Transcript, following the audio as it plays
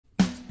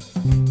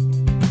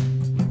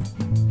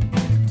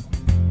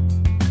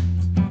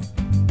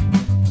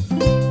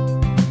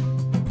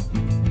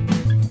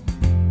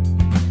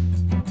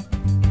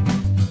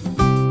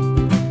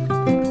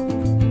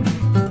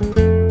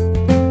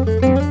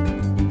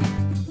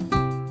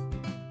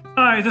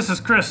Hi, this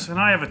is Chris, and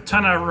I have a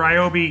ton of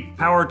Ryobi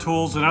power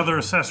tools and other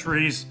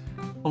accessories,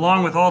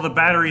 along with all the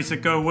batteries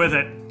that go with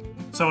it.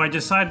 So I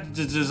decided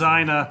to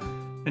design a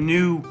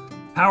new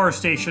power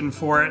station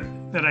for it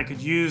that I could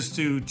use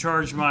to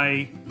charge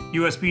my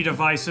USB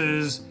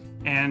devices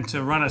and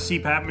to run a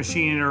CPAP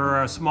machine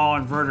or a small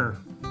inverter.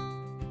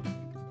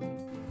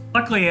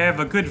 Luckily, I have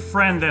a good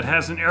friend that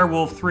has an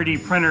Airwolf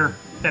 3D printer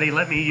that he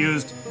let me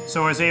use,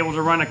 so I was able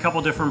to run a couple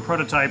different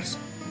prototypes.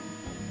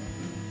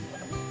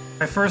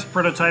 My first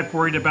prototype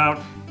worried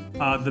about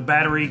the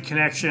battery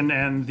connection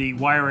and the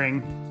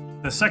wiring.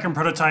 The second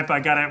prototype, I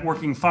got it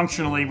working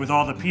functionally with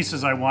all the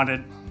pieces I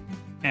wanted.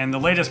 And the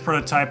latest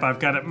prototype, I've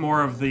got it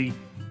more of the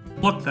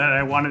look that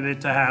I wanted it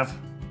to have.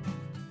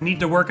 I need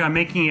to work on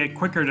making it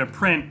quicker to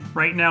print.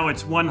 Right now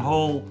it's one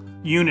whole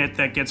unit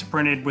that gets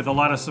printed with a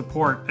lot of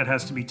support that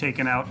has to be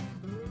taken out.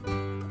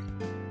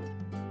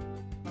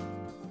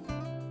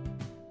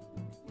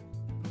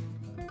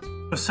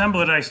 To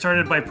assemble it, I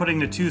started by putting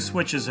the two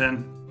switches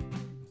in.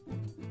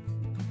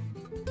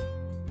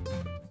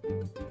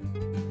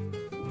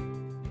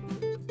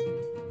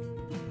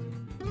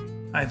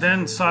 I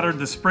then soldered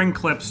the spring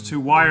clips to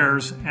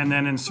wires and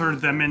then inserted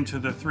them into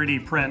the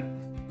 3D print.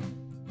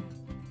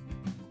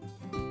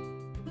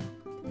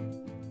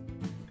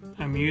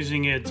 I'm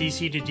using a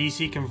DC to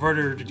DC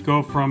converter to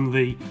go from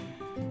the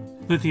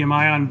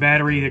lithium-ion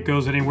battery that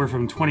goes anywhere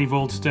from 20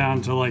 volts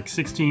down to like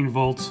 16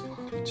 volts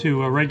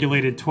to a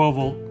regulated 12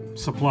 volt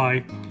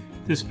supply.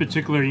 This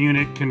particular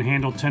unit can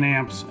handle 10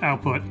 amps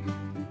output.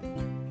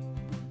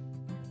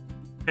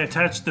 I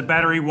attached the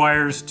battery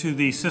wires to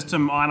the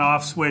system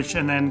on-off switch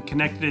and then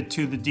connected it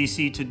to the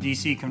DC to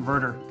DC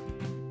converter.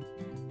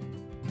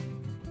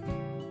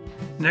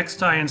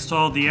 Next, I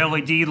installed the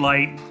LED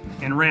light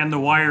and ran the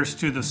wires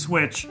to the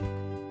switch,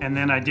 and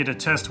then I did a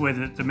test with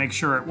it to make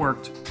sure it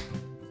worked.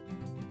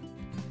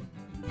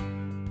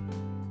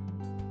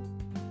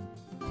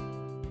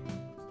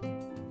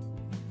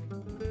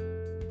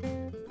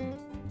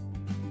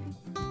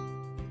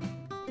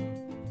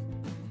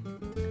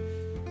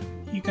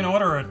 You can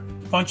order a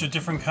bunch of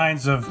different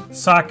kinds of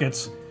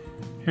sockets.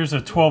 Here's a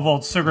 12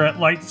 volt cigarette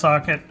light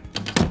socket.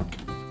 You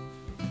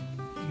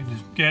can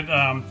just get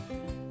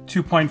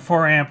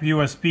 2.4 amp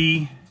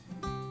USB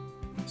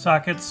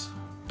sockets.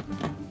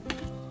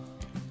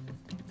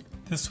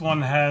 This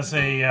one has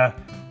a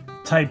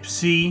type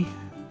C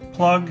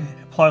plug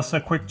plus a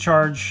quick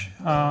charge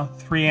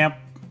 3 amp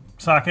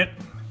socket.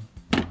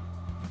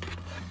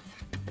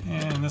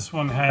 And this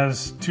one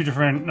has two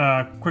different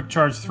quick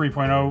charge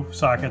 3.0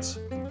 sockets.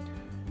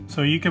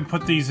 So you can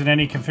put these in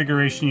any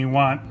configuration you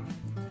want.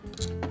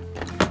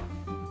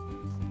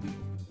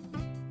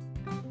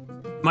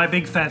 My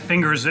big fat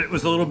fingers, it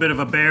was a little bit of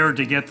a bear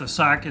to get the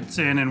sockets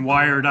in and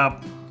wired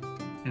up.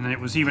 And it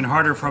was even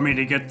harder for me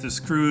to get the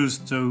screws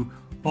to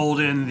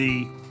hold in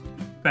the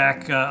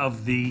back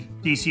of the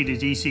DC to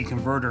DC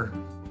converter.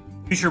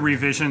 Future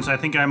revisions, I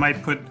think I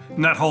might put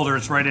nut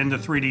holders right into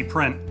 3D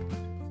print.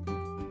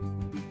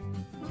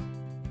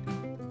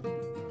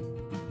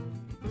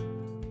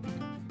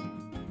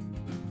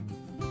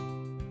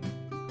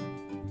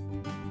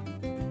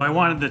 I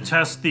wanted to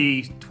test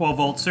the 12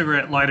 volt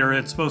cigarette lighter.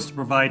 It's supposed to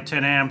provide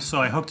 10 amps, so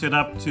I hooked it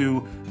up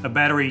to a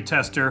battery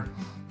tester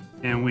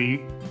and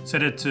we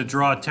set it to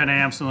draw 10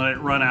 amps and let it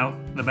run out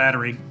the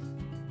battery.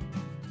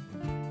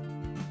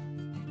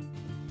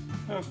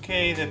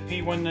 Okay, the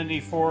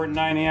P194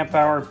 9 amp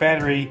hour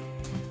battery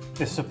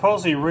is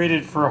supposedly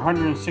rated for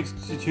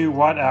 162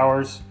 watt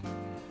hours.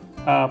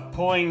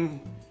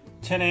 Pulling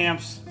 10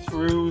 amps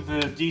through the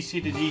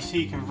DC to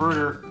DC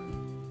converter,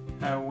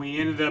 we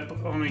ended up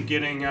only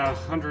getting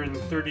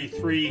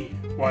 133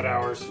 watt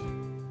hours.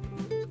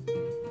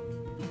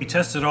 We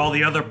tested all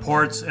the other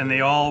ports and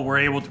they all were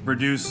able to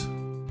produce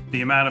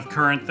the amount of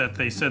current that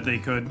they said they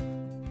could.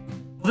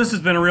 Well, this has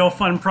been a real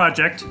fun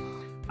project.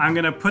 I'm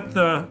going to put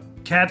the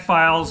CAD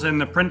files and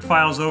the print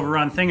files over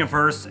on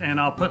Thingiverse, and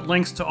I'll put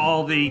links to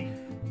all the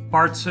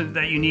parts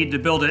that you need to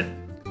build it.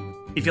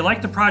 If you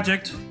like the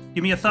project,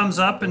 give me a thumbs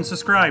up and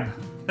subscribe.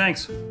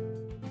 Thanks.